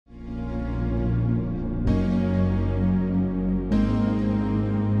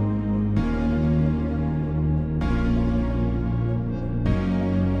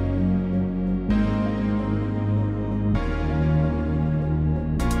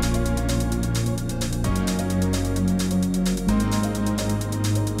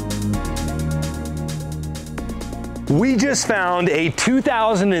We just found a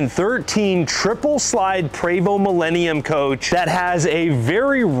 2013 triple slide Prevost Millennium coach that has a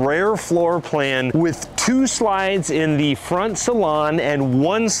very rare floor plan with 2 slides in the front salon and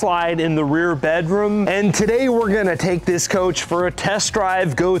 1 slide in the rear bedroom. And today we're gonna take this coach for a test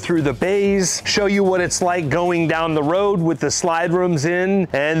drive, go through the bays, show you what it's like going down the road with the slide rooms in.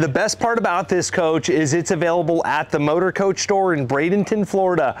 And the best part about this coach is it's available at the Motorcoach Store in Bradenton,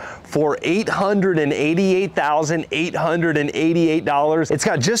 Florida for $888,888. It's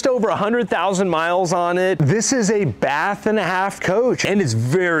got just over 100,000 miles on it. This is a bath and a half coach, and it's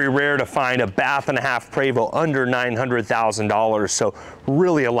very rare to find a bath and a half Prevost under $900,000, so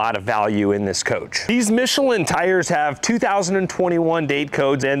really a lot of value in this coach. These Michelin tires have 2021 date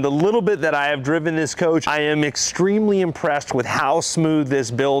codes, and the little bit that I have driven this coach, I am extremely impressed with how smooth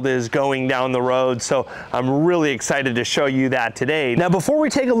this build is going down the road, so I'm really excited to show you that today. Now, before we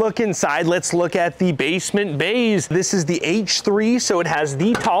take a look inside, let's look at the basement bays. This is the H3, so it has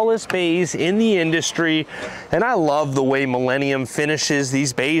the tallest bays in the industry, and I love the way Millennium finishes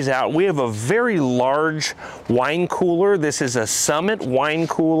these bays out. We have a very large wine cooler. This is a Summit wine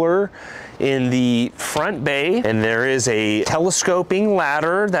cooler in the front bay, and there is a telescoping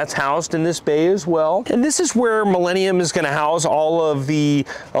ladder that's housed in this bay as well. And this is where Millennium is going to house all of the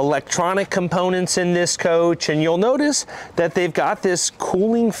electronic components in this coach, and you'll notice that they've got this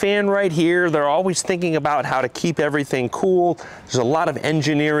cooling fan right here. They're always thinking about how to keep everything cool. There's a lot of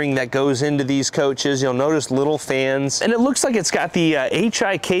engineering that goes into these coaches. You'll notice little fans, and it looks like it's got the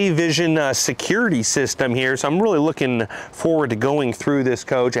HIK Vision security system here, so I'm really looking forward to going through this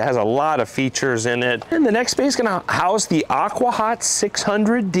coach. It has a lot of features in it. And the next bay is going to house the AquaHot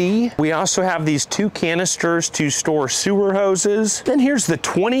 600D. We also have these 2 canisters to store sewer hoses. Then here's the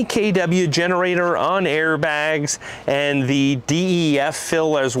 20 kW generator on airbags and the DEF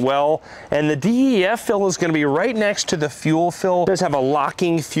fill as well. And the DEF fill is going to be right next to the fuel fill. It does have a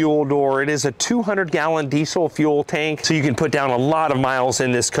locking fuel door. It is a 200-gallon diesel fuel tank, so you can put down a lot of miles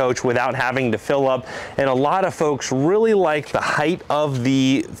in this coach without having to fill up. And a lot of folks really like the height of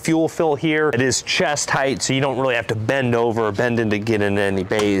the fuel fill here. It is chest height, so you don't really have to bend over or bend in to get into any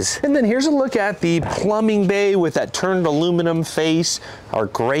bays. And then here's a look at the plumbing bay with that turned aluminum face, our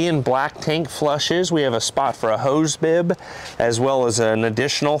gray and black tank flushes. We have a spot for a hose bib, as well as an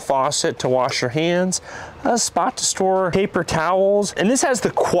additional faucet to wash your hands, a spot to store paper towels, and this has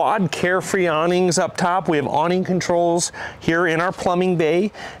the quad carefree awnings up top. We have awning controls here in our plumbing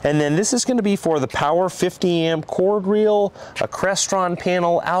bay, and then this is going to be for the power 50 amp cord reel, a Crestron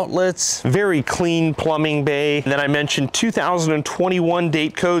panel outlets, very clean plumbing bay. And then I mentioned 2021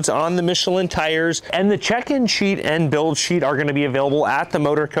 date codes on the Michelin tires, and the check-in sheet and build sheet are going to be available at the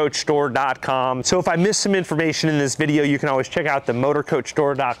motorcoachstore.com. So if I missed some information in this video, you can always check out the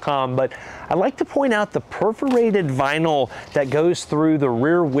motorcoachstore.com. But I like to point out the perforated vinyl that goes through the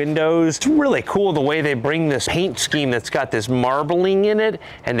rear windows. It's really cool the way they bring this paint scheme that's got this marbling in it,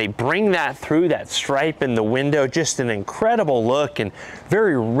 and they bring that through that stripe in the window. Just an incredible look, and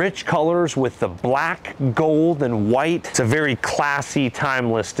very rich colors with the black, gold, and white. It's a very classy,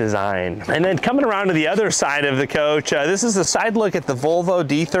 timeless design. And then coming around to the other side of the coach, this is a side look at the Volvo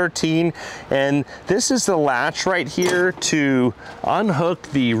D13, and this is the latch right here to unhook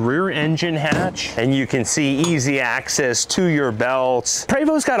the rear engine hatch, and you can see easy access to your belts.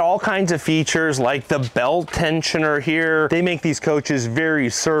 Prevost's got all kinds of features like the belt tensioner here. They make these coaches very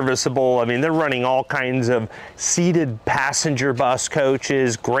serviceable. I mean, they're running all kinds of seated passenger bus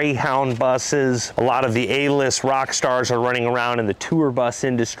coaches, Greyhound buses. A lot of the A-list rock stars are running around in the tour bus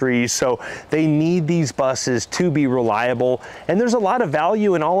industry, so they need these buses to be reliable. And there's a lot of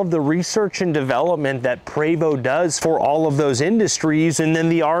value in all of the research and development that Prevost does for all of those industries. And then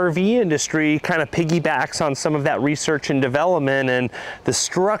the RV industry kind of piggybacks on some of that research and development, and the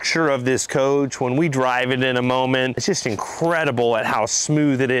structure of this coach, when we drive it in a moment, it's just incredible at how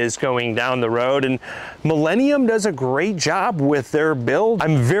smooth it is going down the road. And Millennium does a great job with their build.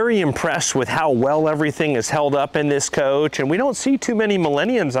 I'm very impressed with how well everything is held up in this coach, and we don't see too many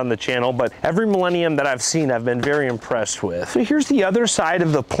Millenniums on the channel, but every Millennium that I've seen I've been very impressed with. So here's the other side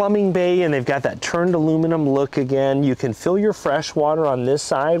of the plumbing bay, and they've got that turned aluminum look again. You can fill your fresh water on this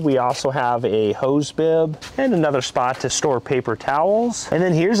side. We also have a hose bib and another spot to store paper towels. And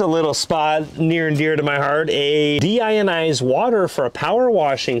then here's a little spot near and dear to my heart, a deionized water for a power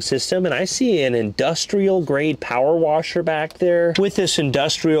washing system. And I see an industrial grade power washer back there with this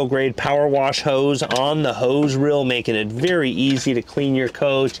industrial grade power wash hose on the hose reel, making it very easy to clean your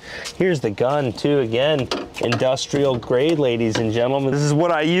coach. Here's the gun too, again, industrial grade, ladies and gentlemen. This is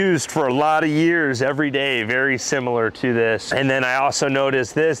what I used for a lot of years every day, very similar to this. And then I also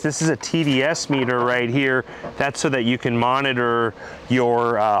noticed this is a TDS meter right here. That's so that you can monitor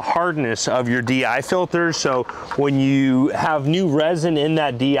your hardness of your DI filters. So when you have new resin in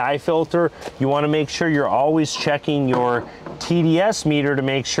that DI filter, you want to make sure you're always checking your TDS meter to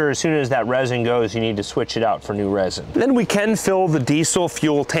make sure as soon as that resin goes, you need to switch it out for new resin. Then we can fill the diesel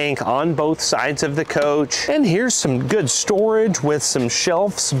fuel tank on both sides of the coach. And here's some good storage with some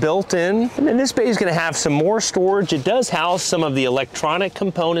shelves built in. And then this bay is going to have some more storage. It does house some of the electronic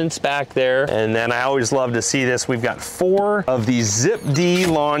components back there. And then I always love to see this. We've got 4 of these Zip D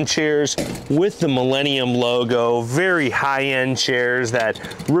lawn chairs with the Millennium logo. Very high-end chairs that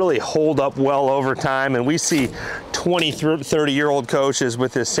really hold up well over time. And we see 20, 30-year-old coaches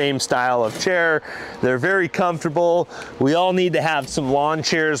with this same style of chair. They're very comfortable. We all need to have some lawn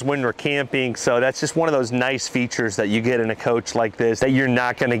chairs when we're camping, so that's just one of those nice features that you get in a coach like this that you're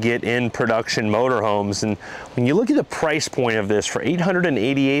not going to get in production motorhomes. And when you look at the price point of this for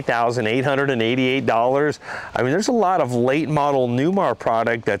 $888,888, I mean, there's a lot of late model Newmar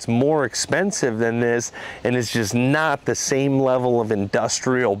product that's more expensive than this, and it's just not the same level of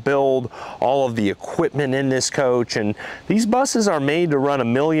industrial build, all of the equipment in this coach. And these buses are made to run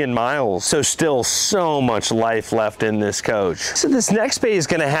 1,000,000 miles, so still so much life left in this coach. So this next bay is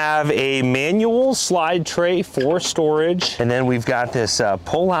going to have a manual slide tray for storage, and then we've got this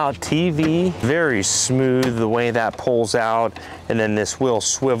pull-out TV, very smooth the way that pulls out, and then this will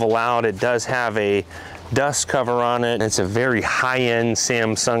swivel out. It does have a dust cover on it. It's a very high-end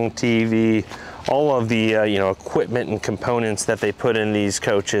Samsung TV. All of the equipment and components that they put in these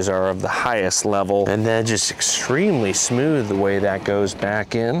coaches are of the highest level, and then just extremely smooth the way that goes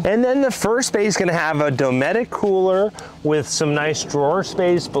back in. And then the first bay is going to have a Dometic cooler with some nice drawer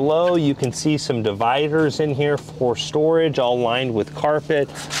space below. You can see some dividers in here for storage, all lined with carpet.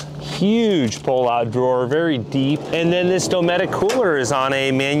 Huge pull-out drawer, very deep. And then this Dometic cooler is on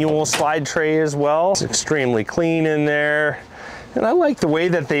a manual slide tray as well. It's extremely clean in there. And I like the way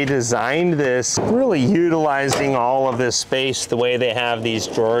that they designed this, really utilizing all of this space, the way they have these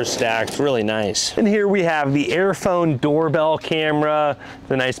drawers stacked, really nice. And here we have the Airphone doorbell camera,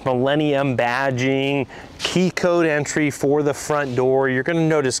 the nice Millennium badging, key code entry for the front door. You're going to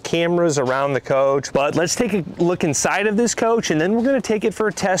notice cameras around the coach, but let's take a look inside of this coach, and then we're going to take it for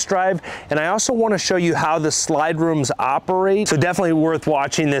a test drive. And I also want to show you how the slide rooms operate. So definitely worth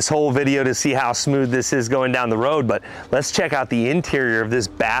watching this whole video to see how smooth this is going down the road. But let's check out the interior of this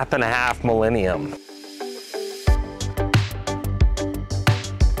bath and a half Millennium.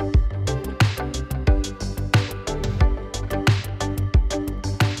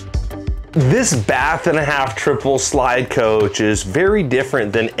 This bath and a half triple slide coach is very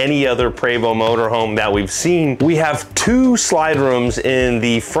different than any other Prevost motorhome that we've seen. We have 2 slide rooms in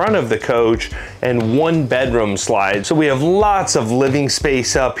the front of the coach and 1 bedroom slide. So we have lots of living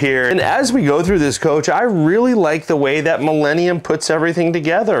space up here. And as we go through this coach, I really like the way that Millennium puts everything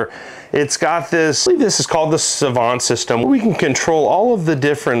together. It's got this, I believe this is called the Savant system. We can control all of the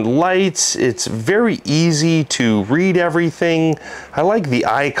different lights. It's very easy to read everything. I like the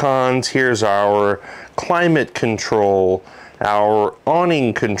icons. Here's our climate control, our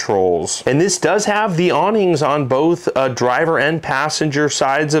awning controls. And this does have the awnings on both driver and passenger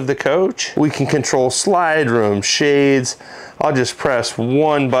sides of the coach. We can control slide room, shades. I'll just press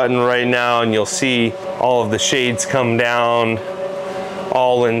 1 button right now and you'll see all of the shades come down,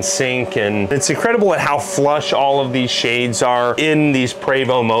 all in sync. And it's incredible at how flush all of these shades are in these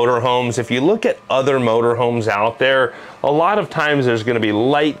Prevost motorhomes. If you look at other motorhomes out there, a lot of times there's going to be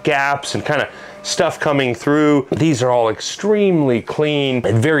light gaps and kind of stuff coming through. These are all extremely clean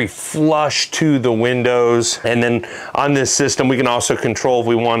and very flush to the windows. And then on this system, we can also control if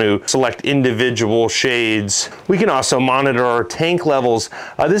we want to select individual shades. We can also monitor our tank levels.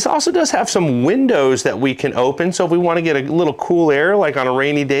 This also does have some windows that we can open. So if we want to get a little cool air, like on a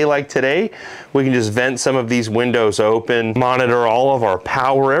rainy day like today, we can just vent some of these windows open, monitor all of our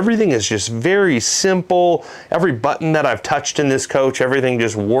power. Everything is just very simple. Every button that I've touched in this coach, everything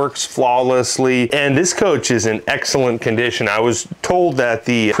just works flawlessly. And this coach is in excellent condition. I was told that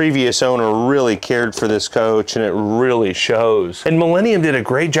the previous owner really cared for this coach, and it really shows. And Millennium did a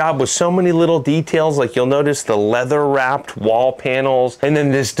great job with so many little details. Like you'll notice the leather wrapped wall panels, and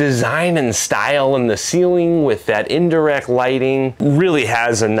then this design and style in the ceiling with that indirect lighting really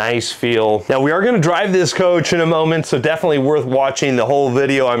has a nice feel. Now we are going to drive this coach in a moment, so definitely worth watching the whole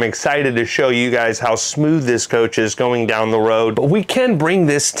video. I'm excited to show you guys how smooth this coach is going down the road. But we can bring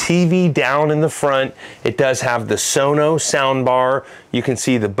this TV down in the front. It does have the Sonos soundbar. You can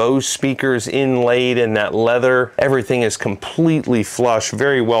see the Bose speakers inlaid in that leather. Everything is completely flush,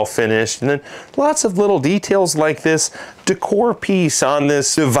 very well finished. And then lots of little details like this decor piece on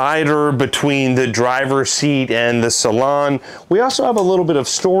this divider between the driver's seat and the salon. We also have a little bit of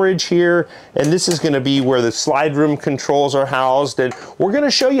storage here, and this is going to be where the slide room controls are housed. And we're going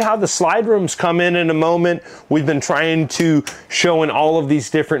to show you how the slide rooms come in a moment. We've been trying to show in all of these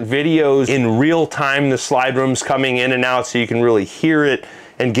different videos in real time the slide rooms coming in and out so you can really hear it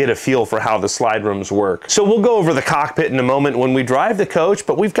and get a feel for how the slide rooms work. So we'll go over the cockpit in a moment when we drive the coach,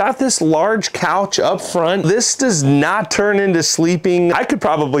 but we've got this large couch up front. This does not turn into sleeping. I could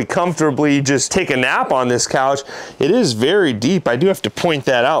probably comfortably just take a nap on this couch. It is very deep. I do have to point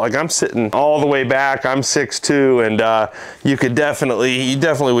that out. Like, I'm sitting all the way back. I'm 6'2", and you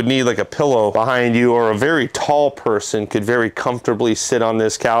definitely would need like a pillow behind you, or a very tall person could very comfortably sit on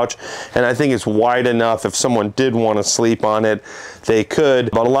this couch. And I think it's wide enough if someone did want to sleep on it, they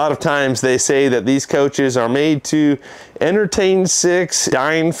could. But a lot of times they say that these coaches are made to entertain 6,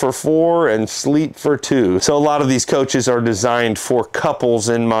 dine for 4, and sleep for 2. So a lot of these coaches are designed for couples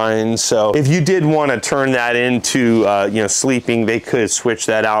in mind. So if you did want to turn that into sleeping, they could switch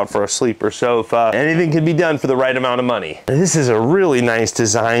that out for a sleeper sofa. Anything can be done for the right amount of money. And this is a really nice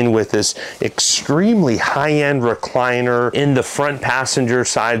design with this extremely high-end recliner in the front passenger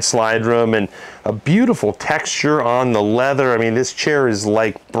side slide room, and a beautiful texture on the leather. I mean, this chair is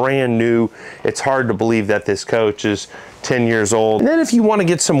like brand new. It's hard to believe that this coach is 10 years old. And then if you want to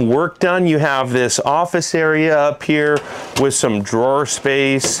get some work done, you have this office area up here with some drawer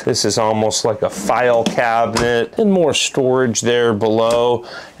space. This is almost like a file cabinet, and more storage there below.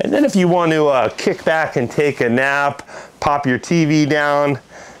 And then if you want to kick back and take a nap, pop your TV down,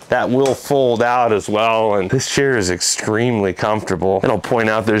 that will fold out as well. And this chair is extremely comfortable. And I'll point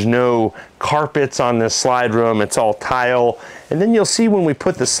out there's no carpets on this slide room. It's all tile. And then you'll see when we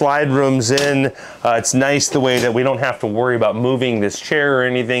put the slide rooms in, it's nice the way that we don't have to worry about moving this chair or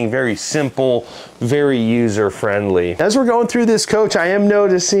anything. Very simple, very user-friendly. As we're going through this coach, I am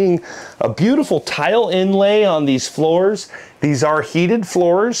noticing a beautiful tile inlay on these floors. These are heated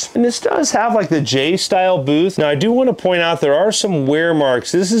floors, and this does have like the J-style booth. Now, I do want to point out there are some wear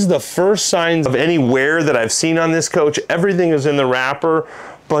marks. This is the first signs of any wear that I've seen on this coach. Everything is in the wrapper,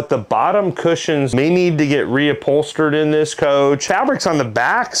 but the bottom cushions may need to get reupholstered in this coach. Fabrics on the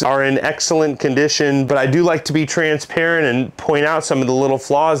backs are in excellent condition, but I do like to be transparent and point out some of the little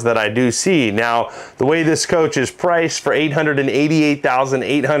flaws that I do see. Now, the way this coach is priced for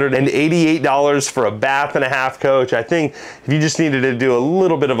 $888,888 for a bath and a half coach, I think if you just needed to do a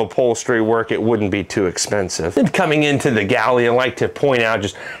little bit of upholstery work, it wouldn't be too expensive. And coming into the galley, I like to point out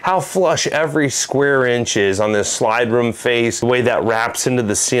just how flush every square inch is on this slide room face, the way that wraps into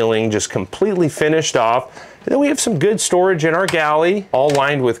the ceiling, just completely finished off. And then we have some good storage in our galley, all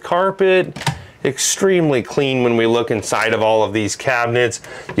lined with carpet. Extremely clean when we look inside of all of these cabinets.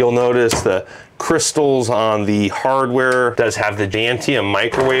 You'll notice the crystals on the hardware. It does have the Gigantium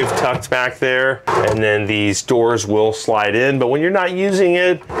microwave tucked back there, and then these doors will slide in, but when you're not using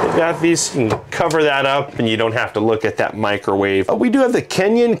it, you've got these, you can cover that up and you don't have to look at that microwave. We do have the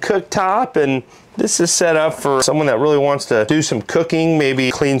Kenyon cooktop, and this is set up for someone that really wants to do some cooking, maybe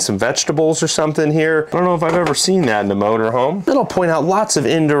clean some vegetables or something here. I don't know if I've ever seen that in a motorhome. Then I'll point out lots of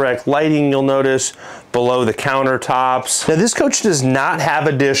indirect lighting you'll notice below the countertops. Now, this coach does not have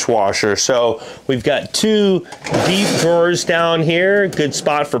a dishwasher, so we've got 2 deep drawers down here. Good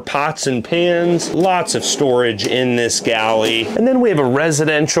spot for pots and pans. Lots of storage in this galley. And then we have a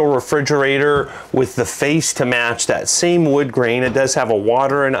residential refrigerator with the face to match that same wood grain. It does have a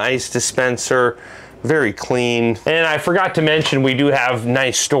water and ice dispenser. Very clean. And I forgot to mention, we do have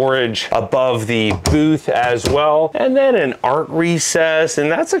nice storage above the booth as well. And then an art recess,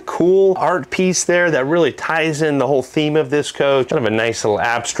 and that's a cool art piece there that really ties in the whole theme of this coach. Kind of a nice little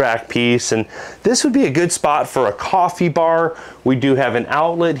abstract piece. And this would be a good spot for a coffee bar. We do have an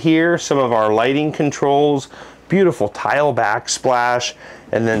outlet here, some of our lighting controls, beautiful tile backsplash,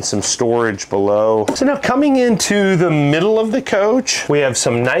 and then some storage below. So now coming into the middle of the coach, we have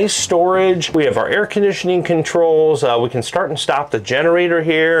some nice storage. We have our air conditioning controls. We can start and stop the generator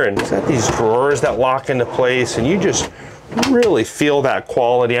here, and it's got these drawers that lock into place, and you just really feel that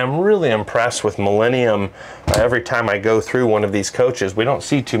quality. I'm really impressed with Millennium. Every time I go through one of these coaches, we don't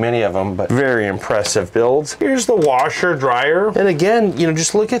see too many of them, but very impressive builds. Here's the washer dryer. And again,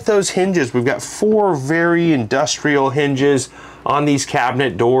 just look at those hinges. We've got 4 very industrial hinges on these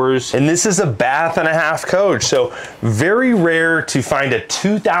cabinet doors. And this is a bath and a half coach. So very rare to find a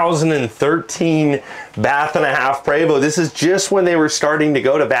 2013 bath and a half Prevost. This is just when they were starting to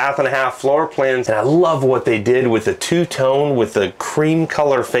go to bath and a half floor plans. And I love what they did with the two-tone with the cream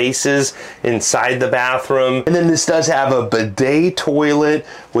color faces inside the bathroom. And then this does have a bidet toilet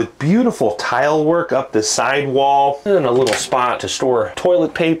with beautiful tile work up the side wall and a little spot to store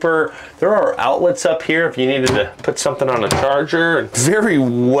toilet paper. There are outlets up here if you needed to put something on a charger. Very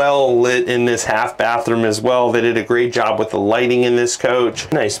well lit in this half bathroom as well. They did a great job with the lighting in this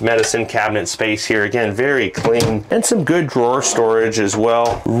coach. Nice medicine cabinet space here. Again, very clean and some good drawer storage as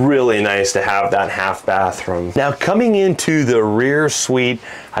well. Really nice to have that half bathroom. Now coming into the rear suite,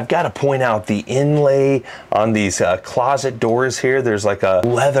 I've got to point out the inlay on these closet doors here. There's like a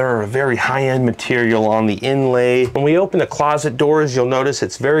leather, a very high-end material on the inlay. When we open the closet doors, you'll notice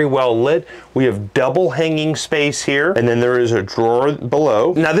it's very well lit. We have double hanging space here, and then there is a drawer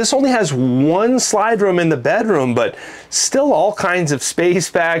below. Now this only has one slide room in the bedroom, but still all kinds of space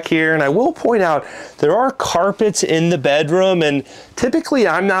back here. And I will point out there are carpets in the bedroom, and typically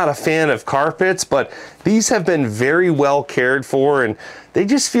I'm not a fan of carpets, but these have been very well cared for and they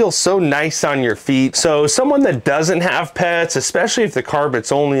just feel so nice on your feet. So someone that doesn't have pets, especially if the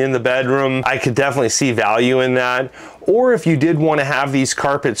carpet's only in the bedroom, I could definitely see value in that. Or if you did want to have these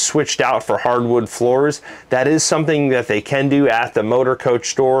carpets switched out for hardwood floors, that is something that they can do at the Motorcoach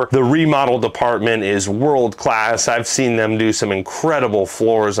Store. The remodel department is world class. I've seen them do some incredible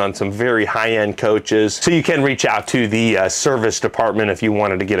floors on some very high-end coaches. So you can reach out to the service department if you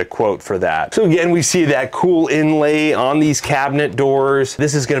wanted to get a quote for that. So again, we see that cool inlay on these cabinet doors.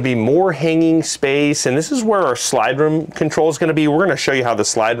 This is going to be more hanging space, and this is where our slide room control is going to be. We're going to show you how the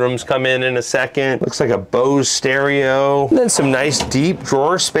slide rooms come in a second. Looks like a Bose stereo. And then some nice deep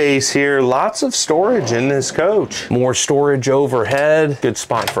drawer space here. Lots of storage in this coach. More storage overhead. Good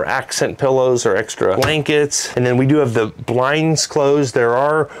spot for accent pillows or extra blankets. And then we do have the blinds closed. There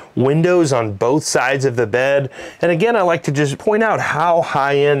are windows on both sides of the bed. And again, I like to just point out how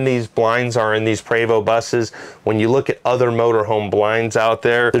high-end these blinds are in these Prevost buses. When you look at other motorhome blinds out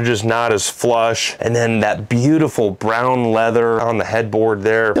there, they're just not as flush. And then that beautiful brown leather on the headboard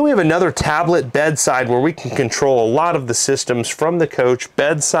there. Then we have another tablet bedside where we can control a lot of the systems from the coach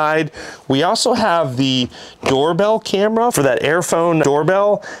bedside. We also have the doorbell camera for that Airphone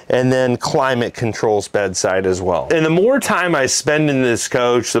doorbell, and then climate controls bedside as well. And the more time I spend in this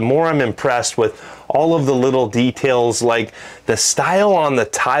coach, the more I'm impressed with all of the little details, like the style on the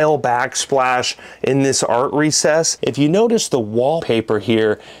tile backsplash in this art recess. If you notice the wallpaper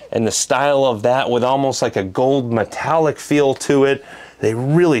here and the style of that with almost like a gold metallic feel to it, they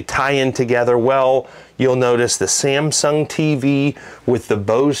really tie in together well. You'll notice the Samsung TV with the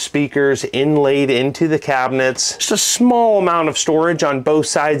Bose speakers inlaid into the cabinets. Just a small amount of storage on both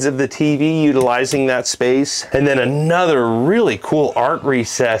sides of the TV, utilizing that space. And then another really cool art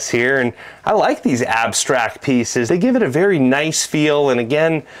recess here. And I like these abstract pieces. They give it a very nice feel. And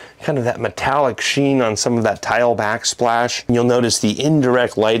again, kind of that metallic sheen on some of that tile backsplash. You'll notice the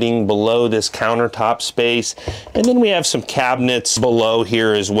indirect lighting below this countertop space. And then we have some cabinets below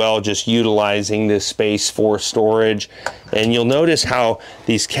here as well, just utilizing this space for storage. And you'll notice how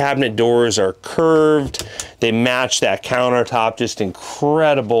these cabinet doors are curved. They match that countertop. Just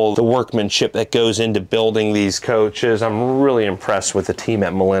incredible, the workmanship that goes into building these coaches. I'm really impressed with the team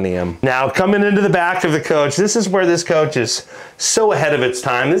at Millennium. Now coming into the back of the coach, this is where this coach is so ahead of its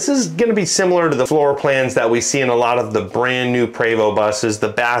time. This is going to be similar to the floor plans that we see in a lot of the brand new Prevost buses. The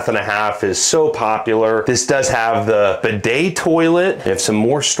bath and a half is so popular. This does have the bidet toilet. You have some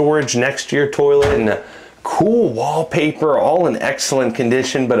more storage next to your toilet and a cool wallpaper, all in excellent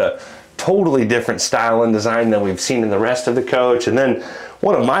condition, but a totally different style and design than we've seen in the rest of the coach. And then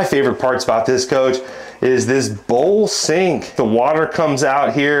one of my favorite parts about this coach is this bowl sink. The water comes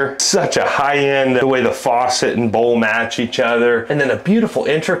out here, such a high end, the way the faucet and bowl match each other. And then a beautiful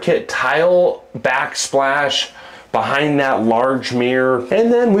intricate tile backsplash behind that large mirror.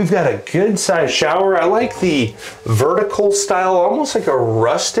 And then we've got a good sized shower. I like the vertical style, almost like a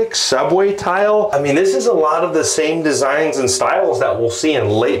rustic subway tile. I mean, this is a lot of the same designs and styles that we'll see in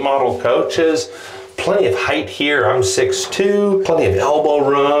late model coaches. Plenty of height here. I'm 6'2", plenty of elbow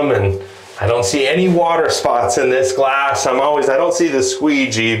room, and I don't see any water spots in this glass. I don't see the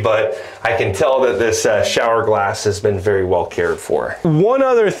squeegee, but I can tell that this shower glass has been very well cared for. One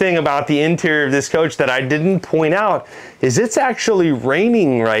other thing about the interior of this coach that I didn't point out is it's actually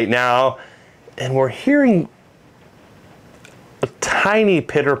raining right now, and we're hearing a tiny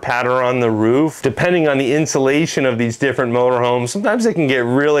pitter patter on the roof. Depending on the insulation of these different motorhomes, sometimes they can get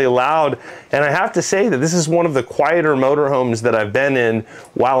really loud. And I have to say that this is one of the quieter motorhomes that I've been in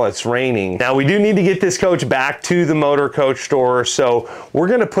while it's raining. Now we do need to get this coach back to the Motorcoach Store, so we're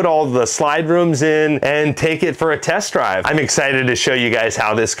gonna put all the slide rooms in and take it for a test drive. I'm excited to show you guys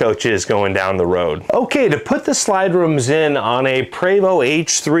how this coach is going down the road. Okay, to put the slide rooms in on a Prevost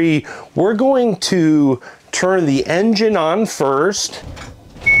H3, we're going to turn the engine on first.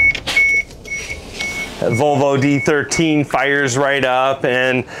 That Volvo D13 fires right up,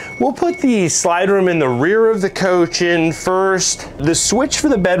 and we'll put the slide room in the rear of the coach in first. The switch for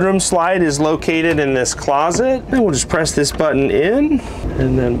the bedroom slide is located in this closet. And we'll just press this button in,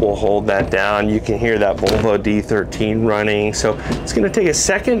 and then we'll hold that down. You can hear that Volvo D13 running. So it's gonna take a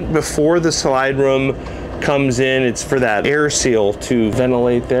second before the slide room comes in. It's for that air seal to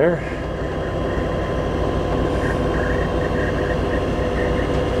ventilate there.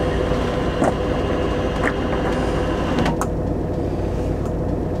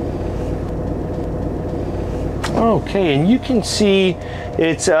 Okay, and you can see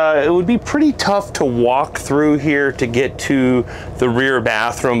it would be pretty tough to walk through here to get to the rear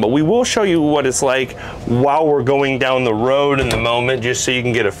bathroom, but we will show you what it's like while we're going down the road in the moment, just so you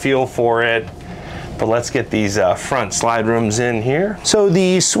can get a feel for it. But let's get these front slide rooms in here. So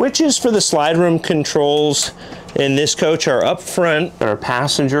the switches for the slide room controls in this coach are up front. There are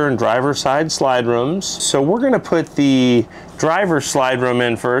passenger and driver side slide rooms. So we're gonna put the driver slide room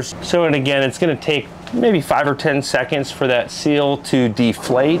in first. So, and again, it's gonna take maybe 5 or 10 seconds for that seal to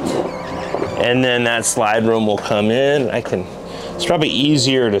deflate, and then that slide room will come in. It's probably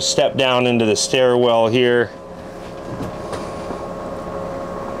easier to step down into the stairwell here.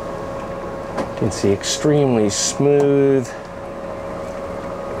 You can see extremely smooth.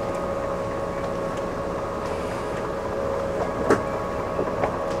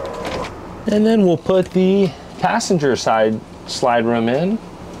 And then we'll put the passenger side slide room in.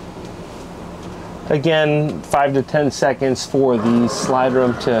 Again, 5 to 10 seconds for the slide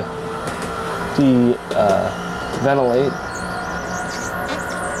room to ventilate.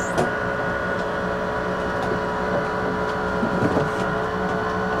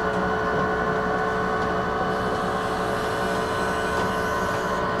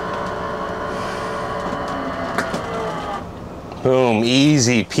 Boom,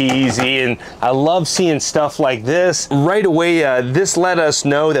 easy peasy. And I love seeing stuff like this. Right away, this let us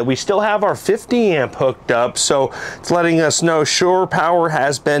know that we still have our 50 amp hooked up. So it's letting us know shore power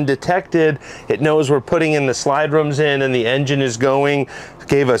has been detected. It knows we're putting in the slide rooms in and the engine is going.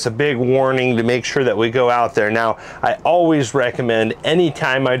 Gave us a big warning to make sure that we go out there. Now, I always recommend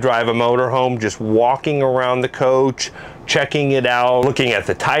anytime I drive a motorhome, just walking around the coach, checking it out, looking at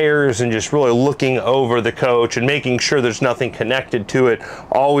the tires, and just really looking over the coach and making sure there's nothing connected to it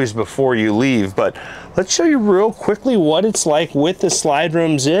always before you leave. But let's show you real quickly what it's like with the slide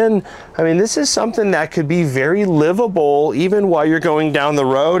rooms in. I mean, this is something that could be very livable even while you're going down the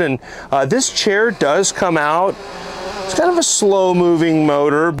road. And this chair does come out. It's kind of a slow moving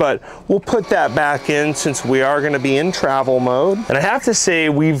motor, but we'll put that back in since we are going to be in travel mode. And I have to say,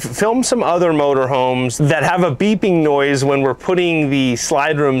 we've filmed some other motorhomes that have a beeping noise when we're putting the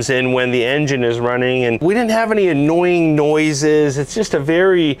slide rooms in when the engine is running, and we didn't have any annoying noises. It's just a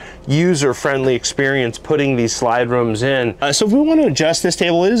very user-friendly experience putting these slide rooms in. So if we want to adjust this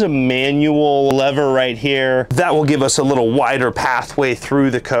table, it is a manual lever right here. That will give us a little wider pathway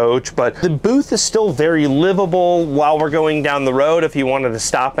through the coach, but the booth is still very livable while we're going down the road. If you wanted to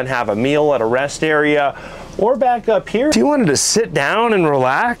stop and have a meal at a rest area, or back up here, if you wanted to sit down and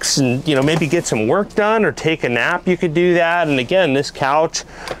relax and, you know, maybe get some work done or take a nap, you could do that. And again, this couch,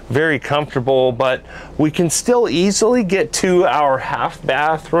 very comfortable, but we can still easily get to our half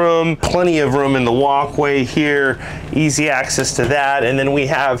bathroom. Plenty of room in the walkway here, easy access to that. And then we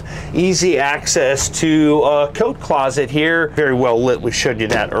have easy access to a coat closet here, very well lit. We showed you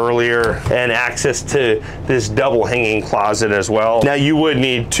that earlier, and access to this double hanging closet as well. Now you would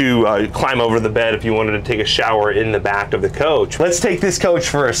need to climb over the bed if you wanted to take a shower in the back of the coach. Let's take this coach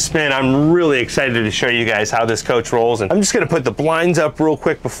for a spin. I'm really excited to show you guys how this coach rolls, and I'm just going to put the blinds up real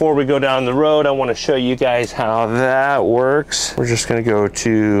quick before we go down the road. I want to show you guys how that works. We're just going to go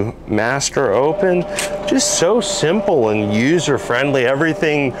to master open. Just so simple and user friendly.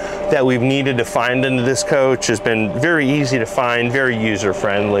 Everything that we've needed to find into this coach has been very easy to find, very user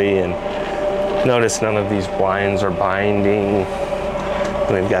friendly. And notice none of these blinds are binding.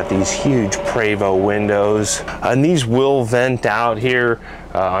 We've got these huge Prevost windows, and these will vent out here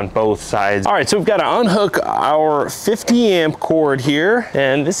on both sides. All right, so we've got to unhook our 50 amp cord here,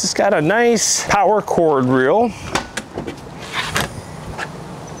 and this has got a nice power cord reel.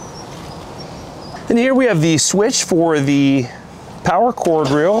 And here we have the switch for the power cord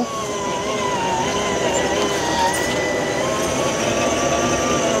reel.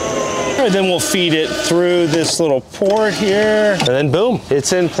 And then we'll feed it through this little port here, and then boom,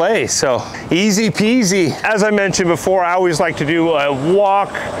 it's in place. So easy peasy. As I mentioned before, I always like to do a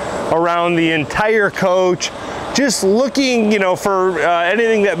walk around the entire coach, just looking, you know, for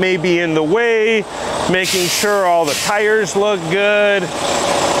anything that may be in the way, making sure all the tires look good.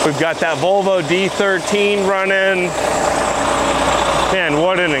 We've got that Volvo D13 running. Man,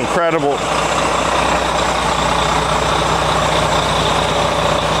 what an incredible,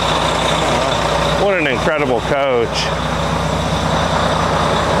 incredible coach.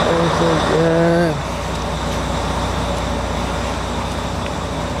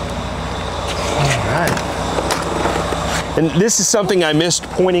 All right. And this is something I missed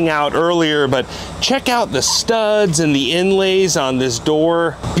pointing out earlier, but check out the studs and the inlays on this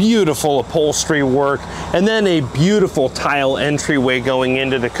door. Beautiful upholstery work, and then a beautiful tile entryway going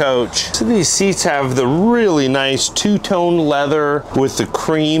into the coach. So these seats have the really nice two-tone leather with the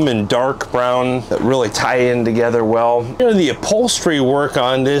cream and dark brown that really tie in together well. You know, the upholstery work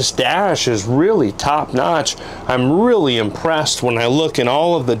on this dash is really top-notch. I'm really impressed when I look in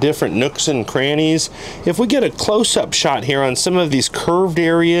all of the different nooks and crannies. If we get a close-up shot here on some of these curved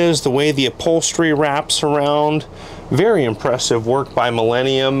areas, the way the upholstery wraps around, very impressive work by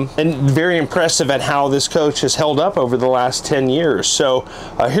Millennium, and very impressive at how this coach has held up over the last 10 years. So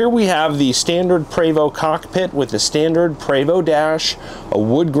here we have the standard Prevost cockpit with the standard Prevost dash, a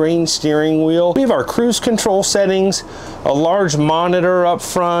wood grain steering wheel. We have our cruise control settings, a large monitor up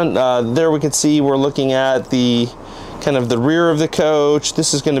front. There we can see we're looking at the kind of the rear of the coach.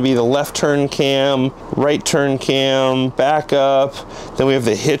 This is going to be the left turn cam, right turn cam, back up. Then we have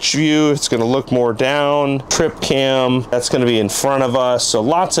the hitch view. It's going to look more down. Trip cam, that's going to be in front of us. So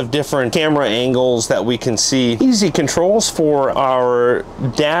lots of different camera angles that we can see. Easy controls for our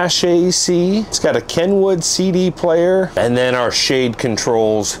dash AC. It's got a Kenwood CD player, and then our shade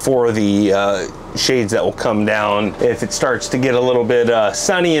controls for the shades that will come down if it starts to get a little bit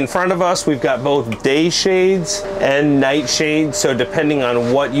sunny in front of us. We've got both day shades and night shades, so depending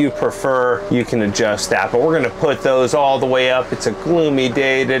on what you prefer, you can adjust that, but we're going to put those all the way up. It's a gloomy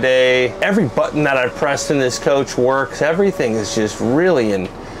day today. Every button that I pressed in this coach works. Everything is just really in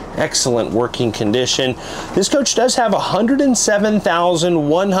excellent working condition. This coach does have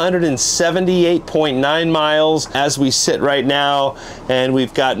 107,178.9 miles as we sit right now, and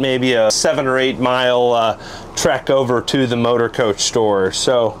we've got maybe a 7 or 8 mile trek over to the Motorcoach Store.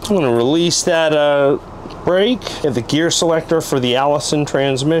 So I'm going to release that brake. We have the gear selector for the Allison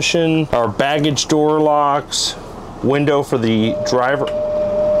transmission, our baggage door locks, window for the driver.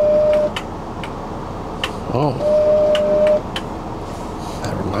 Oh.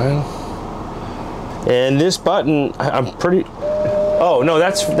 And this button, I'm pretty, oh no,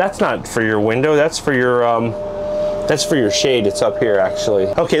 that's not for your window, that's for your shade. It's up here actually.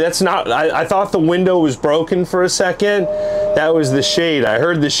 Okay, that's not, I thought the window was broken for a second. That was the shade. I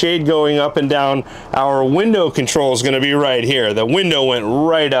heard the shade going up and down. Our window control is going to be right here. The window went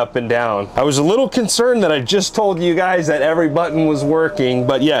right up and down. I was a little concerned that I just told you guys that every button was working,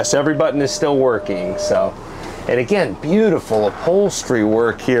 but yes, every button is still working. So. And again, beautiful upholstery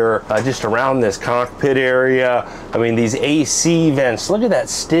work here just around this cockpit area. I mean, these AC vents, look at that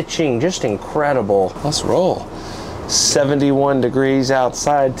stitching, just incredible. Let's roll. 71 degrees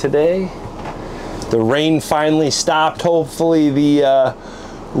outside today. The rain finally stopped. Hopefully the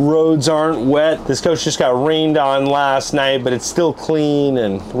roads aren't wet. This coach just got rained on last night, but it's still clean,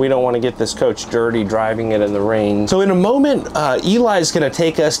 and we don't want to get this coach dirty driving it in the rain. So in a moment, Eli's going to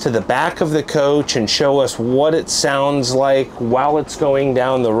take us to the back of the coach and show us what it sounds like while it's going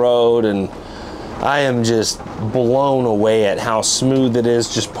down the road, and I am just blown away at how smooth it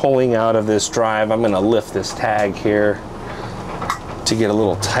is just pulling out of this drive. I'm going to lift this tag here to get a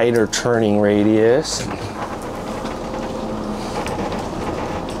little tighter turning radius.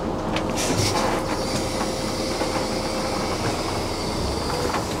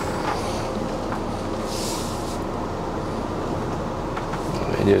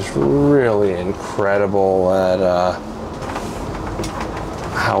 It is really incredible at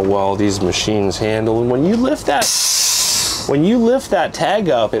how well these machines handle. And when you lift that tag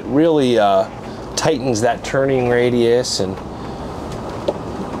up, it really tightens that turning radius and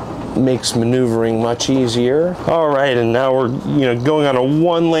makes maneuvering much easier. All right, and now we're going on a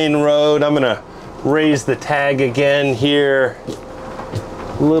 1-lane road. I'm gonna raise the tag again here.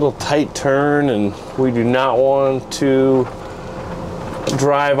 Little tight turn, and we do not want to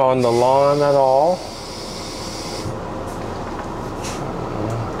drive on the lawn at all.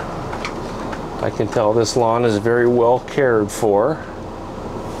 I can tell this lawn is very well cared for.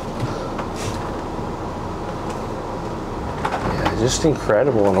 Yeah, just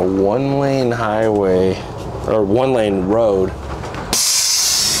incredible on a one-lane highway, or one-lane road.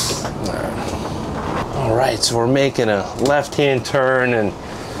 All right, so we're making a left-hand turn, and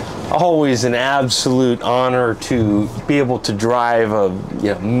always an absolute honor to be able to drive a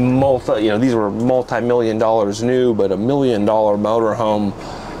these were multi-million dollars new, but $1 million motorhome.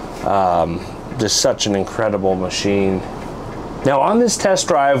 Just such an incredible machine. Now on this test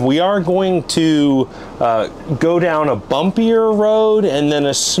drive, we are going to go down a bumpier road and then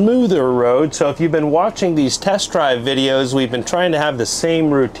a smoother road. So if you've been watching these test drive videos, we've been trying to have the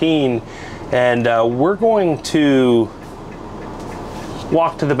same routine, and we're going to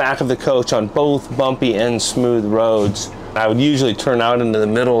walk to the back of the coach on both bumpy and smooth roads. I would usually turn out into the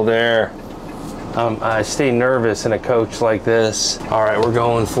middle there. I stay nervous in a coach like this. All right, we're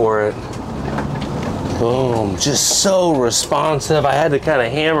going for it. Boom, just so responsive. I had to kind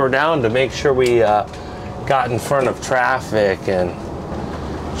of hammer down to make sure we got in front of traffic, and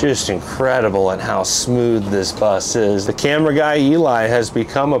just incredible at how smooth this bus is. The camera guy, Eli, has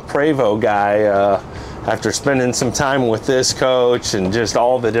become a Prevost guy after spending some time with this coach and just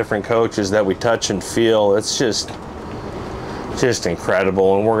all the different coaches that we touch and feel. It's just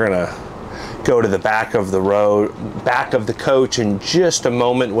incredible. And we're gonna go to the back of the road, back of the coach in just a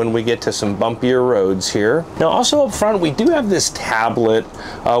moment when we get to some bumpier roads here. Now also up front, we do have this tablet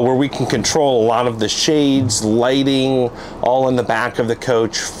where we can control a lot of the shades, lighting, all in the back of the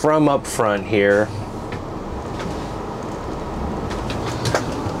coach from up front here.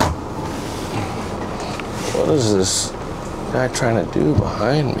 What is this guy trying to do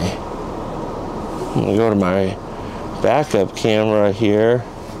behind me? I'm gonna go to my backup camera here.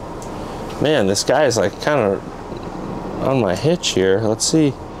 Man, this guy is like kind of on my hitch here. Let's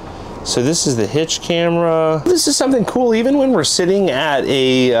see. So this is the hitch camera. This is something cool. Even when we're sitting at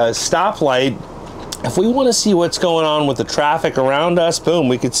a stoplight, if we want to see what's going on with the traffic around us, boom,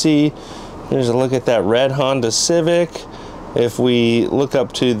 we could see. There's a look at that red Honda Civic. If we look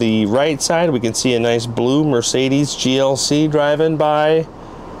up to the right side, we can see a nice blue Mercedes GLC driving by.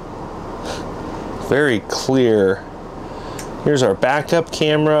 Very clear. Here's our backup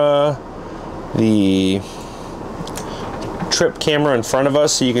camera, the trip camera in front of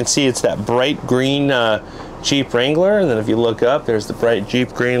us, so you can see it's that bright green Jeep Wrangler, and then if you look up, there's the bright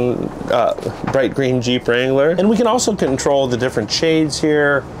green Jeep Wrangler. And we can also control the different shades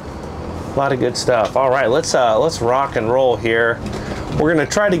here. A lot of good stuff. All right, let's rock and roll here. We're gonna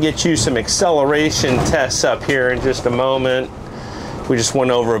try to get you some acceleration tests up here in just a moment. We just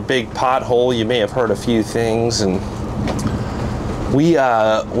went over a big pothole. You may have heard a few things, and we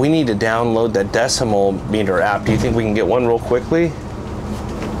need to download that decimal meter app. Do you think we can get one real quickly?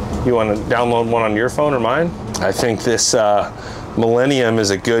 You want to download one on your phone or mine? I think this Millennium is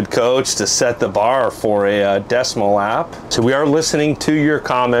a good coach to set the bar for a decimal app. So we are listening to your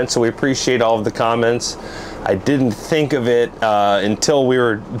comments, so we appreciate all of the comments. I didn't think of it until we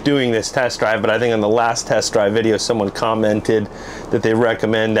were doing this test drive, but I think on the last test drive video, someone commented that they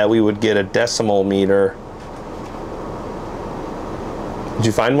recommend that we would get a decimal meter. Did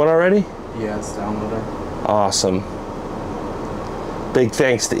you find one already? Yeah, it's downloaded. Awesome. Big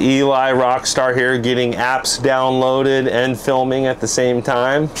thanks to Eli, Rockstar here, getting apps downloaded and filming at the same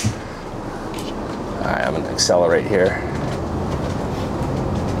time. All right, I'm gonna accelerate here.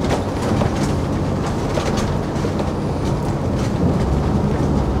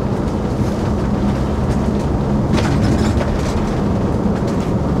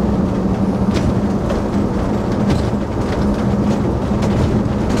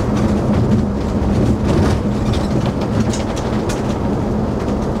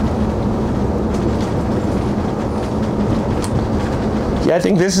 I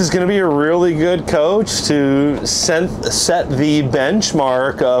think this is going to be a really good coach to set the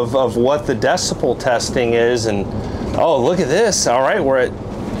benchmark of what the decibel testing is. And oh, look at this. All right, we're at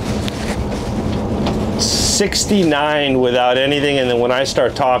 69 without anything, and then when I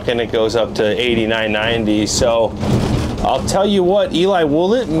start talking it goes up to 89, 90. So I'll tell you what, Eli,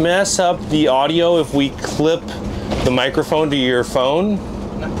 will it mess up the audio if we clip the microphone to your phone?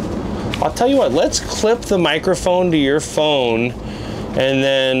 I'll tell you what, let's clip the microphone to your phone, and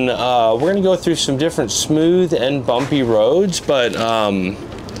then we're gonna go through some different smooth and bumpy roads. But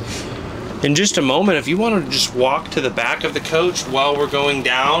in just a moment, if you want to just walk to the back of the coach while we're going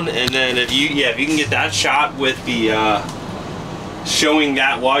down, and then if you can get that shot with the showing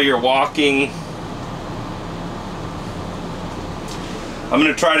that while you're walking. I'm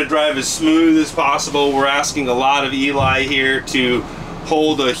gonna try to drive as smooth as possible. We're asking a lot of Eli here to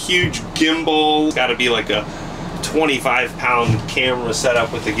hold a huge gimbal. Got to be like a 25-pound camera set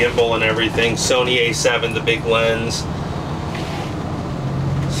up with the gimbal and everything. Sony A7, the big lens.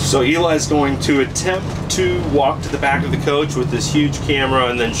 So Eli's going to attempt to walk to the back of the coach with this huge camera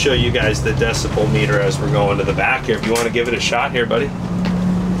and then show you guys the decibel meter as we're going to the back here. If you want to give it a shot here, buddy.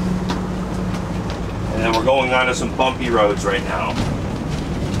 And then we're going onto some bumpy roads right now.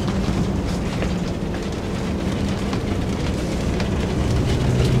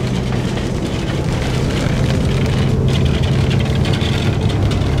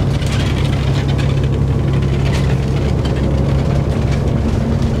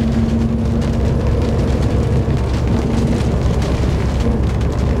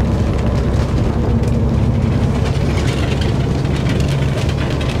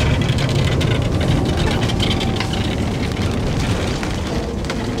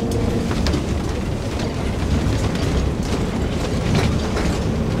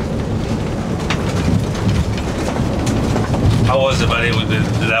 How was it, buddy?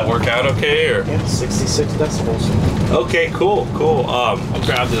 Did that work out okay? Or? Yeah, 66 decibels. Okay, cool. I'll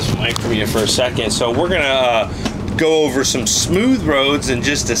grab this mic from you for a second. So we're gonna go over some smooth roads in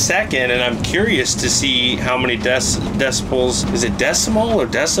just a second, and I'm curious to see how many decibels. Is it decimal or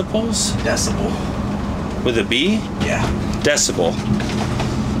decibels? Decibel. With a B? Yeah. Decibel.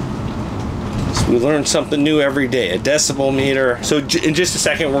 We learn something new every day, a decibel meter. So in just a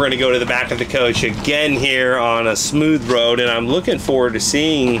second, we're going to go to the back of the coach again here on a smooth road, and I'm looking forward to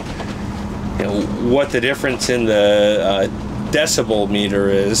seeing, you know, what the difference in the decibel meter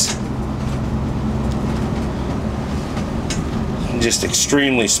is. Just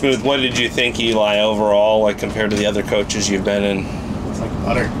extremely smooth. What did you think, Eli, overall, like compared to the other coaches you've been in? It's like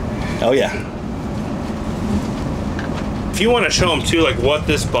butter. Oh yeah. If you want to show them too, like what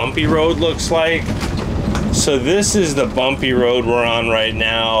this bumpy road looks like. So this is the bumpy road we're on right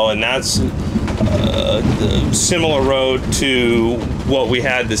now, and that's a similar road to what we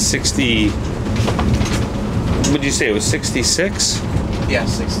had, the 60, would you say it was 66? Yeah,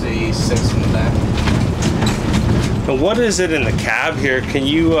 66 in the back. And what is it in the cab here? Can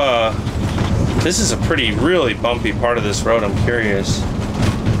you, this is a really bumpy part of this road, I'm curious.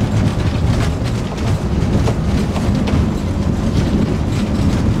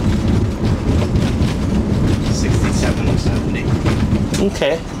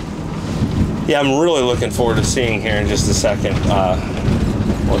 Okay. Yeah, I'm really looking forward to seeing here in just a second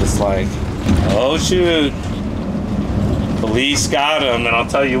what it's like. Oh shoot. Police got him, and I'll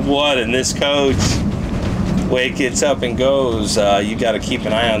tell you what, in this coach, the way it gets up and goes, you got to keep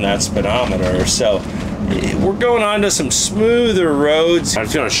an eye on that speedometer. So we're going on to some smoother roads. I'm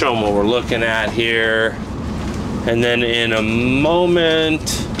just going to show them what we're looking at here. And then in a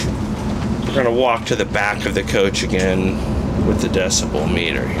moment, we're going to walk to the back of the coach again with the decibel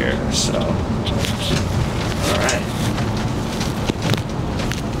meter here. So, all right.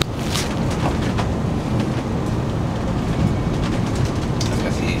 I've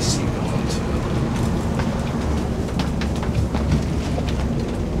got the AC going too.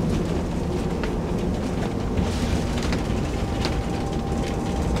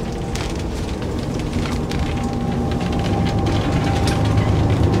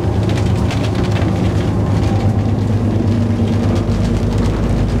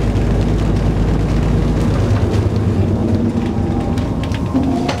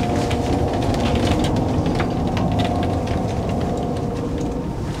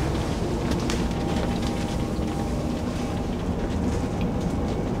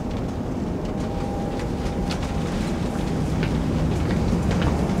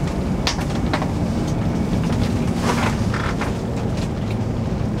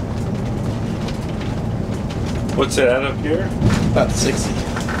 What's it at up here? About 60.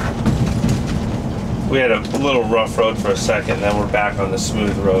 We had a little rough road for a second, then we're back on the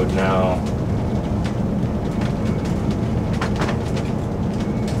smooth road now.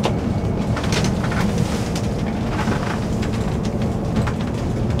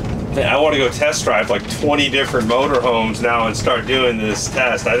 Man, I want to go test drive like 20 different motorhomes now and start doing this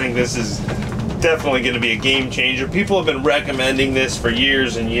test. I think this is definitely going to be a game changer. People have been recommending this for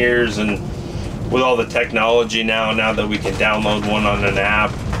years and years, and with all the technology now that we can download one on an app,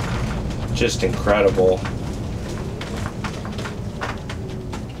 just incredible.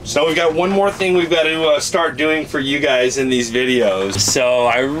 So we've got one more thing we've got to start doing for you guys in these videos. So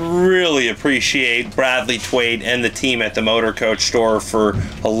I really appreciate Bradley Twait and the team at the Motorcoach Store for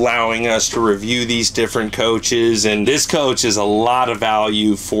allowing us to review these different coaches. And this coach is a lot of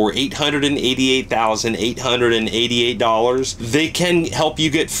value for $888,888. They can help you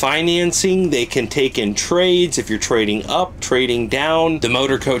get financing. They can take in trades if you're trading up, trading down. The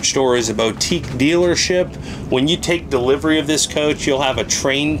Motorcoach Store is a boutique dealership. When you take delivery of this coach, you'll have a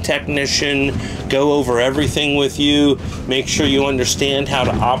trained technician go over everything with you, make sure you understand how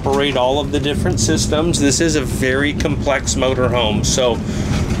to operate all of the different systems. This is a very complex motorhome, so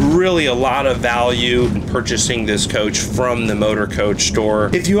really a lot of value in purchasing this coach from the Motorcoach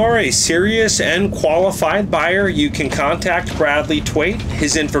Store. If you are a serious and qualified buyer, you can contact Bradley Twait.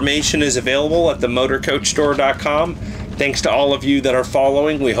 His information is available at themotorcoachstore.com. Thanks to all of you that are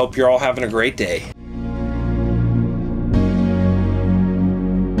following. We hope you're all having a great day.